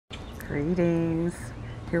Greetings,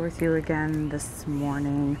 here with you again this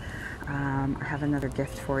morning. I have another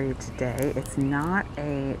gift for you today. It's not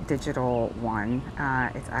a digital one,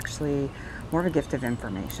 it's actually more of a gift of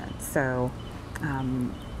information. So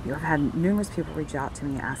I've had numerous people reach out to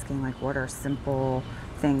me asking like what are simple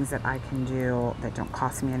things that I can do that don't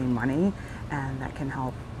cost me any money and that can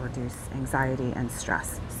help reduce anxiety and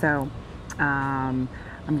stress. So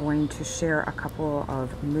I'm going to share a couple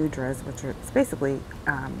of mudras, which are basically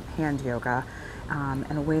hand yoga,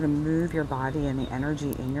 and a way to move your body and the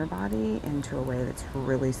energy in your body into a way that's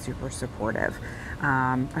really super supportive.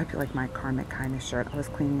 I hope you like my karmic kindness shirt. I was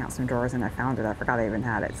cleaning out some drawers and I found it. I forgot I even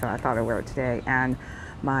had it, so I thought I'd wear it today. And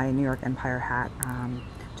my New York Empire hat,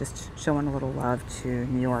 just showing a little love to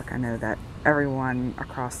New York. I know that everyone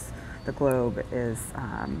across the globe is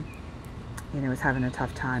is having a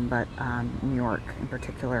tough time, but New York in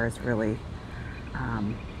particular has really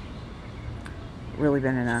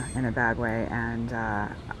been in a bad way, and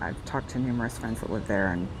I've talked to numerous friends that live there,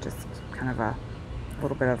 and just kind of a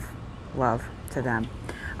little bit of love to them.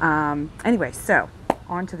 Anyway, so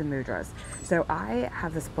on to the mudras. So I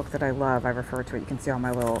have this book that I love. I refer to it. You can see all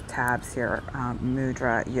my little tabs here.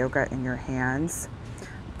 Mudra, Yoga in Your Hands,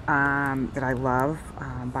 that I love,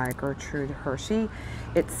 by Gertrude Hirschi.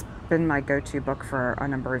 It's been my go-to book for a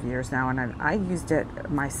number of years now, and I used it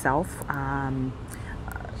myself. I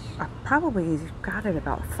probably got it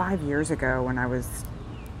about 5 years ago when I was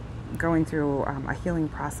going through a healing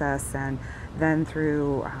process, and then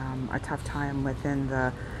through a tough time within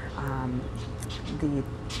the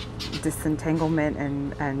disentanglement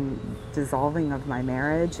and dissolving of my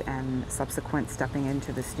marriage and subsequent stepping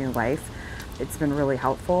into this new life. It's been really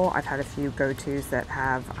helpful. I've had a few go-tos that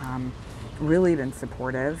have really been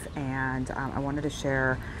supportive, and I wanted to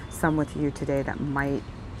share some with you today that might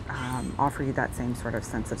offer you that same sort of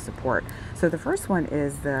sense of support. So the first one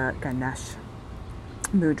is the Ganesh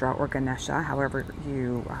mudra, or Ganesha, however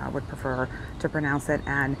you would prefer to pronounce it,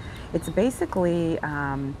 and it's basically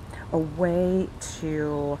a way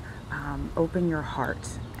to open your heart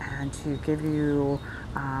and to give you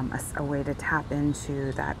a way to tap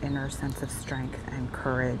into that inner sense of strength and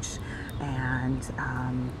courage, and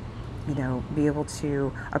be able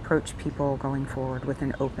to approach people going forward with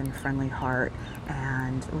an open, friendly heart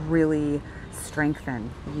and really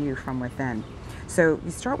strengthen you from within. So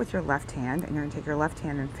you start with your left hand, and you're going to take your left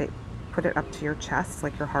hand and put it up to your chest,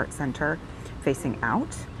 like your heart center, facing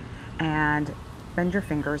out, and bend your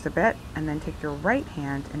fingers a bit, and then take your right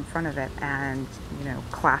hand in front of it and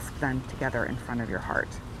clasp them together in front of your heart.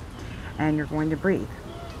 And you're going to breathe.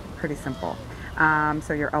 Pretty simple.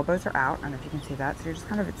 So your elbows are out. I don't know if you can see that. So you're just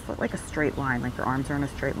it's like a straight line, like your arms are in a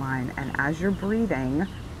straight line. And as you're breathing,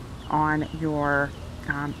 on your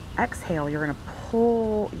exhale, you're going to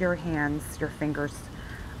pull your hands, your fingers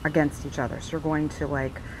against each other. So you're going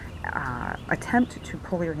to attempt to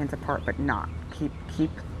pull your hands apart, but not.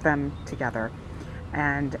 Keep them together.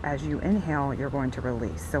 And as you inhale, you're going to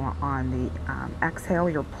release. So on the exhale,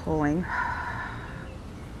 you're pulling.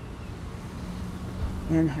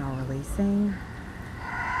 Inhale, releasing.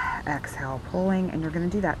 Exhale, pulling, and you're going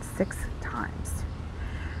to do that 6 times.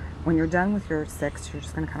 When you're done with your 6, you're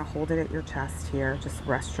just going to kind of hold it at your chest here. Just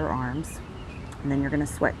rest your arms, and then you're going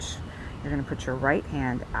to switch. You're going to put your right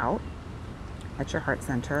hand out at your heart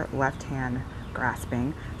center, left hand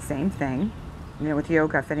grasping. Same thing. With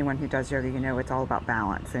yoga, if anyone who does yoga, it's all about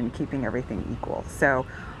balance and keeping everything equal. So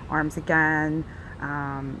arms again,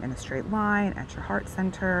 in a straight line at your heart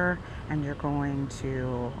center, and you're going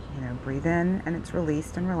to breathe in, and it's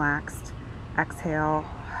released and relaxed. Exhale,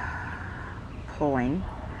 pulling,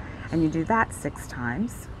 and you do that 6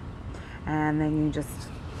 times, and then you just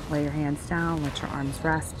lay your hands down, let your arms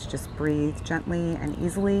rest, just breathe gently and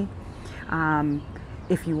easily.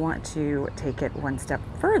 If you want to take it one step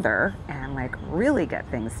further and really get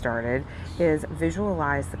things started, is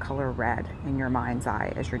visualize the color red in your mind's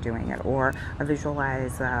eye as you're doing it, or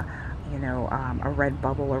visualize a red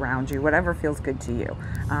bubble around you, whatever feels good to you.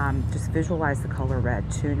 Just visualize the color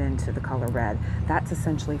red, tune into the color red. That's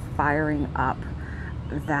essentially firing up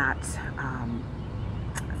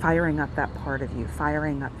that part of you,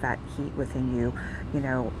 firing up that heat within you,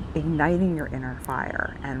 igniting your inner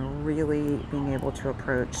fire, and really being able to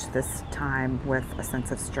approach this time with a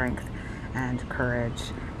sense of strength and courage,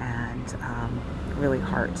 and really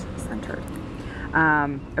heart-centered.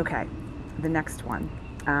 Okay, the next one.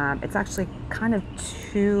 It's actually kind of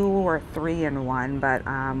 2 or 3 in one, but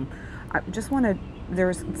I just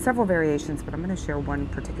there's several variations, but I'm going to share one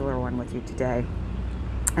particular one with you today,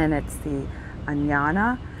 and it's the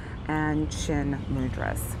Jnana and Chin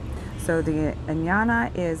mudras. So the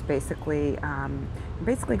Jnana is basically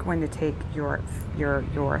basically going to take your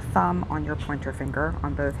thumb on your pointer finger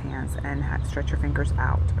on both hands and stretch your fingers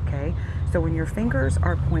out, okay? So when your fingers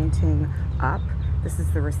are pointing up, this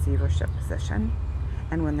is the receivership position.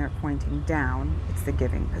 And when they're pointing down, it's the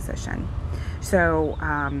giving position. So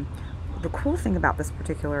the cool thing about these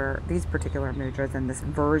particular mudras and this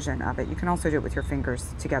version of it, you can also do it with your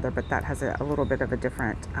fingers together, but that has a little bit of a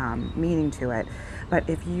different meaning to it. But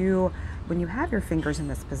when you have your fingers in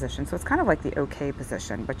this position, so it's kind of like the OK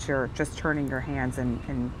position, but you're just turning your hands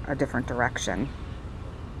in a different direction,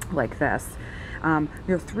 like this.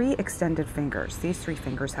 Your 3 extended fingers, these 3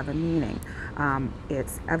 fingers have a meaning.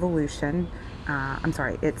 It's evolution.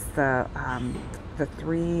 It's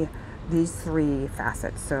these 3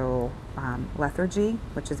 facets. So lethargy,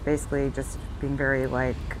 which is basically just being very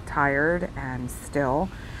like tired and still.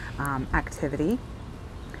 Activity,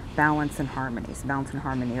 balance, and harmony. So balance and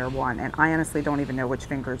harmony are one. And I honestly don't even know which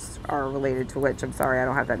fingers are related to which. I'm sorry, I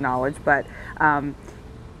don't have that knowledge. But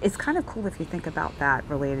it's kind of cool if you think about that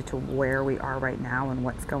related to where we are right now and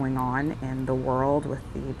what's going on in the world with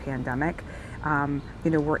the pandemic.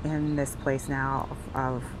 We're in this place now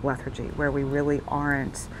of lethargy where we really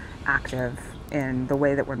aren't active in the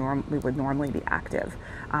way that we would normally be active.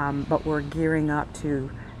 But we're gearing up to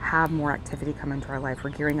have more activity come into our life. We're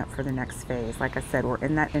gearing up for the next phase. Like I said, we're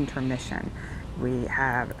in that intermission. We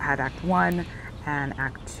have had Act 1 and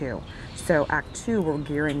Act 2. So Act 2 we're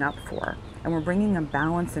gearing up for. And we're bringing a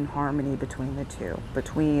balance and harmony between the two,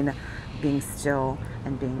 between being still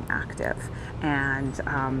and being active. And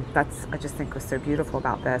I just think was so beautiful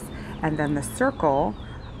about this. And then the circle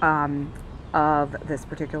of this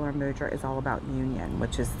particular mudra is all about union,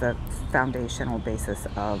 which is the foundational basis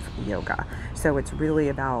of yoga. So it's really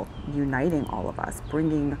about uniting all of us,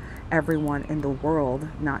 bringing everyone in the world,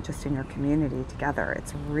 not just in your community, together.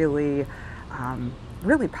 It's really,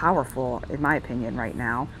 really powerful, in my opinion, right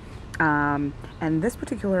now. And this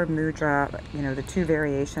particular mudra, the 2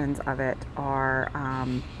 variations of it are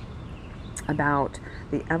about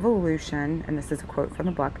the evolution, and this is a quote from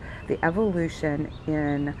the book, the evolution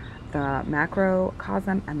in the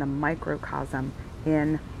macrocosm and the microcosm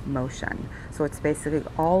in motion. So it's basically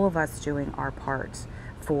all of us doing our part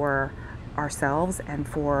for ourselves and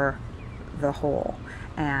for the whole,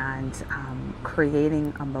 and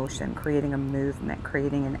creating a motion, creating a movement,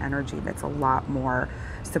 creating an energy that's a lot more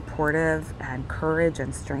supportive and courage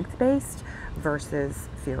and strength based versus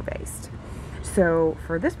fear based. So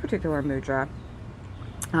for this particular mudra,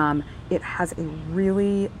 it has a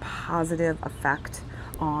really positive effect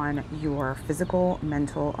on your physical,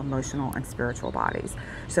 mental, emotional, and spiritual bodies.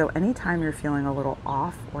 So anytime you're feeling a little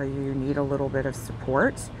off or you need a little bit of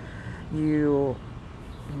support, you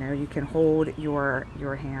can hold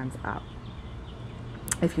your hands up.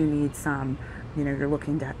 If you need some, you're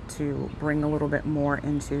looking to bring a little bit more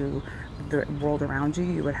into the world around you,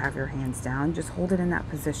 you would have your hands down. Just hold it in that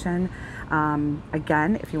position.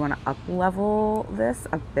 Again, if you want to up level this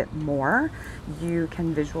a bit more, you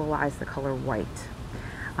can visualize the color white.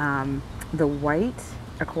 The white,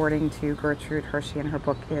 according to Gertrude Hirschi in her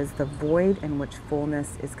book, is the void in which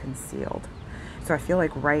fullness is concealed. So I feel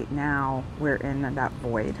like right now we're in that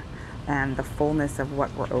void, and the fullness of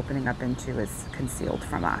what we're opening up into is concealed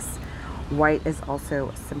from us. White is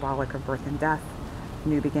also symbolic of birth and death,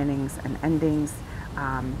 new beginnings and endings,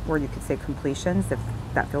 or you could say completions if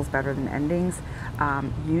that feels better than endings,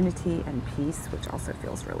 unity and peace, which also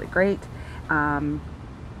feels really great.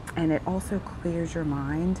 And it also clears your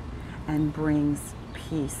mind and brings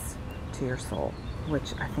peace to your soul,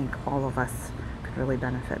 which I think all of us could really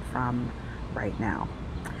benefit from right now.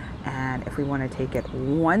 And if we want to take it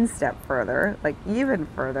one step further, like even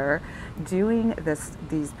further, doing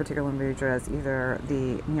these particular mudras, either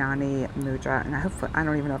the Jnani mudra, and I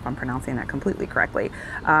don't even know if I'm pronouncing that completely correctly,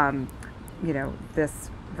 this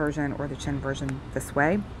version or the Chin version this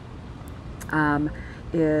way,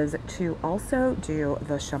 is to also do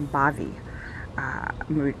the Shambhavi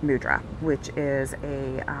mudra, which is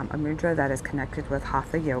a mudra that is connected with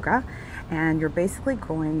Hatha yoga. And you're basically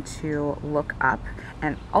going to look up,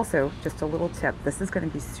 and also just a little tip, this is going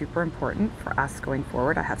to be super important for us going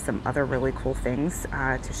forward. I have some other really cool things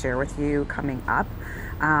to share with you coming up.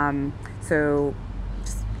 So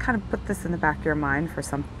just kind of put this in the back of your mind for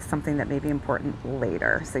something that may be important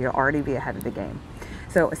later, so you'll already be ahead of the game.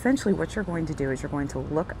 So essentially what you're going to do is you're going to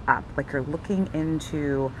look up, like you're looking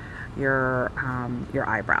into your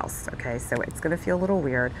eyebrows, okay? So it's going to feel a little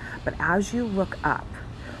weird, but as you look up,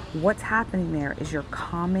 what's happening there is you're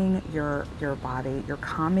calming your body, you're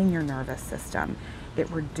calming your nervous system. It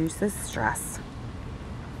reduces stress,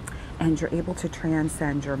 and you're able to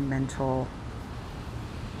transcend your mental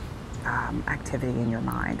activity in your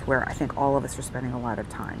mind, where I think all of us are spending a lot of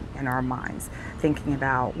time in our minds thinking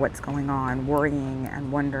about what's going on, worrying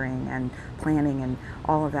and wondering and planning and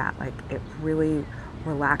all of that. Like, it really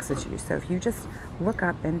relaxes you. So if you just look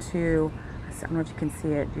up into, I don't know if you can see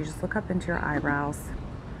it, you just look up into your eyebrows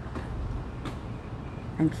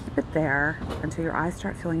and keep it there until your eyes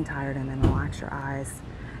start feeling tired, and then relax your eyes.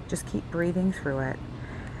 Just keep breathing through it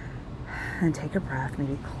and take a breath.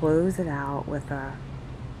 Maybe close it out with a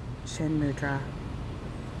chin mudra.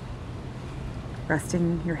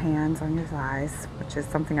 Resting your hands on your thighs, which is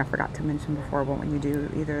something I forgot to mention before, but when you do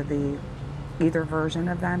either version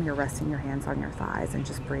of them, you're resting your hands on your thighs and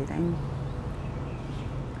just breathing.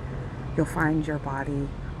 You'll find your body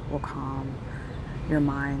will calm, your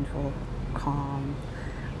mind will calm.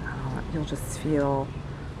 You'll just feel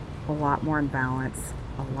a lot more in balance,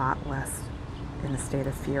 a lot less in a state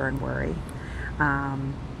of fear and worry.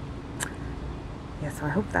 Yeah, so I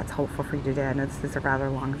hope that's helpful for you today. I know this is a rather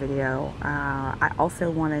long video. I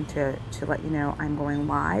also wanted to let you know I'm going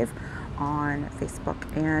live on Facebook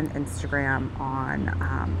and Instagram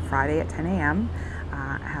on Friday at 10 a.m.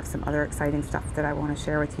 I have some other exciting stuff that I want to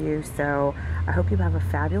share with you. So I hope you have a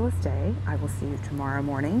fabulous day. I will see you tomorrow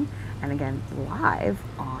morning, and again live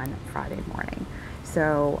on Friday morning.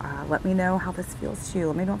 So let me know how this feels to you.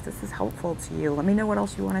 Let me know if this is helpful to you. Let me know what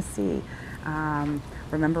else you want to see.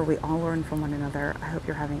 Remember, we all learn from one another. I hope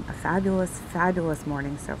you're having a fabulous, fabulous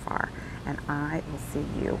morning so far, and I will see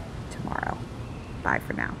you tomorrow. Bye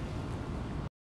for now.